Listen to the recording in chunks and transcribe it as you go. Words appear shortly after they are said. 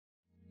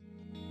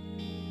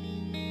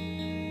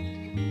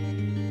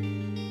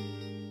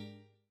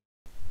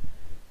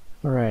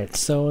Alright,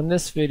 so in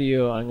this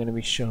video I'm going to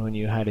be showing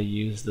you how to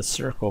use the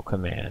circle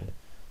command.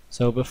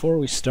 So before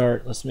we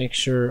start, let's make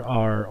sure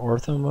our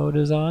ortho mode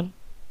is on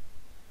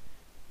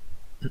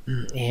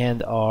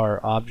and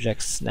our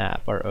object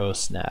snap, our O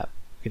snap.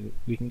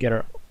 We can get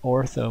our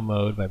ortho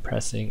mode by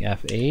pressing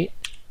F8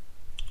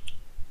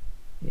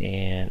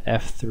 and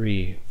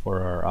F3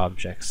 for our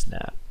object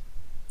snap.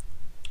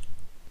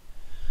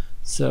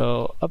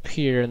 So up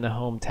here in the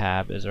home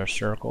tab is our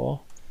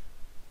circle.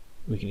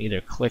 We can either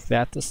click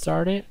that to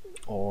start it,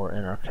 or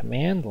in our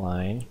command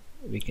line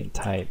we can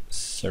type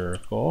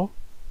circle,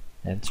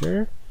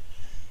 enter,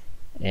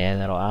 and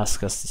that'll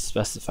ask us to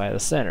specify the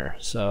center.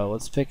 So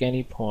let's pick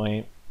any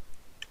point.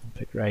 I'll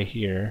pick right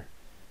here.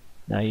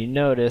 Now you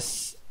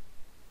notice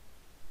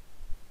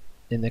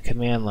in the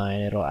command line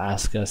it'll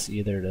ask us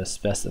either to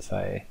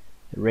specify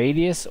the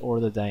radius or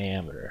the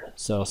diameter.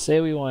 So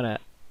say we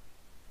want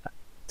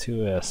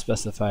to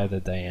specify the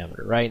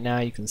diameter. Right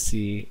now you can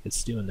see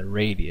it's doing the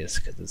radius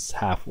because it's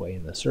halfway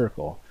in the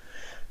circle.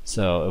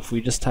 So if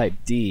we just type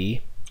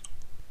D,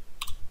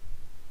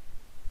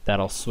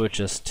 that'll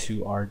switch us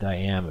to our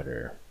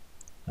diameter.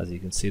 As you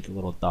can see, the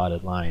little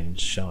dotted line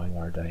showing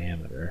our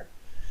diameter.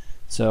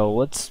 So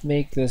let's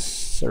make this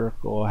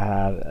circle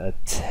have a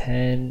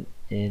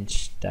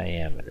 10-inch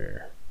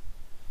diameter.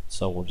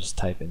 So we'll just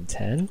type in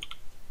 10,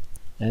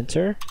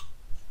 enter.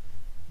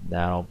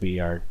 That'll be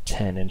our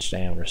 10-inch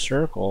diameter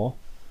circle.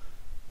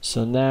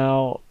 So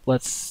now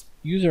let's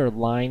use our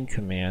line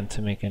command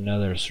to make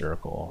another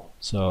circle.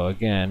 So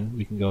again,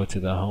 we can go to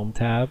the home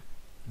tab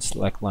and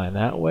select line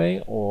that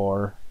way,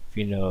 or if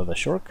you know the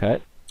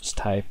shortcut, just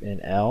type in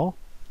L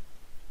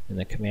in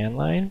the command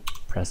line,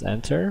 press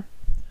enter.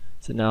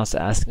 So now it's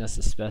asking us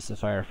to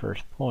specify our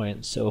first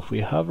point. So if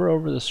we hover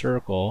over the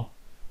circle,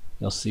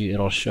 you'll see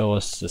it'll show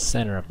us the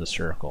center of the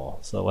circle.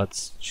 So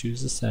let's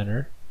choose the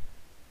center.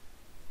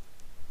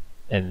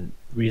 And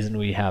the reason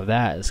we have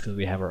that is because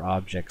we have our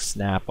object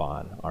snap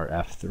on, our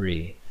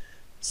F3.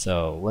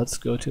 So let's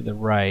go to the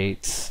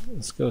right,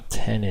 let's go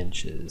 10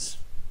 inches.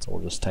 So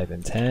we'll just type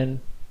in 10,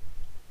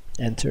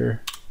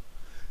 enter,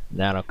 and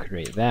that'll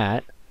create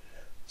that.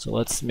 So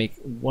let's make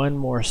one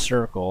more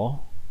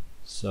circle.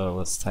 So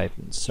let's type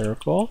in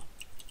circle,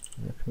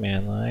 in the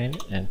command line,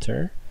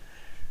 enter.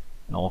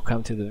 And we'll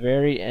come to the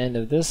very end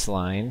of this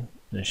line,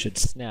 and it should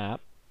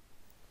snap.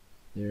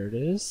 There it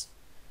is.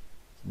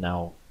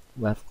 Now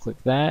left click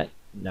that.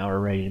 Now we're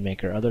ready to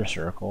make our other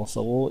circle.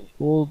 So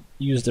we'll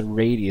use the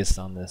radius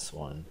on this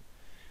one.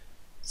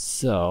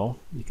 So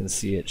you can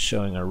see it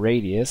showing a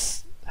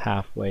radius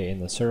halfway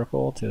in the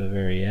circle to the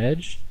very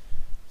edge.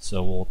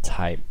 So we'll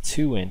type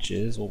 2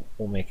 inches.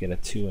 We'll make it a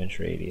 2-inch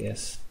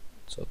radius.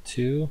 So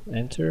 2,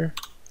 enter.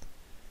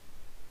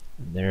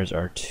 And there's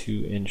our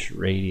 2-inch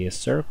radius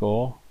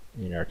circle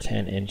in our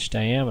 10-inch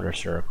diameter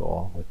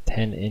circle with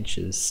 10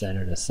 inches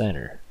center to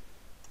center.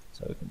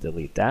 So we can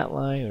delete that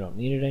line, we don't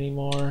need it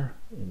anymore,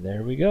 and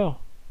there we go.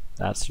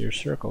 That's your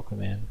circle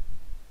command.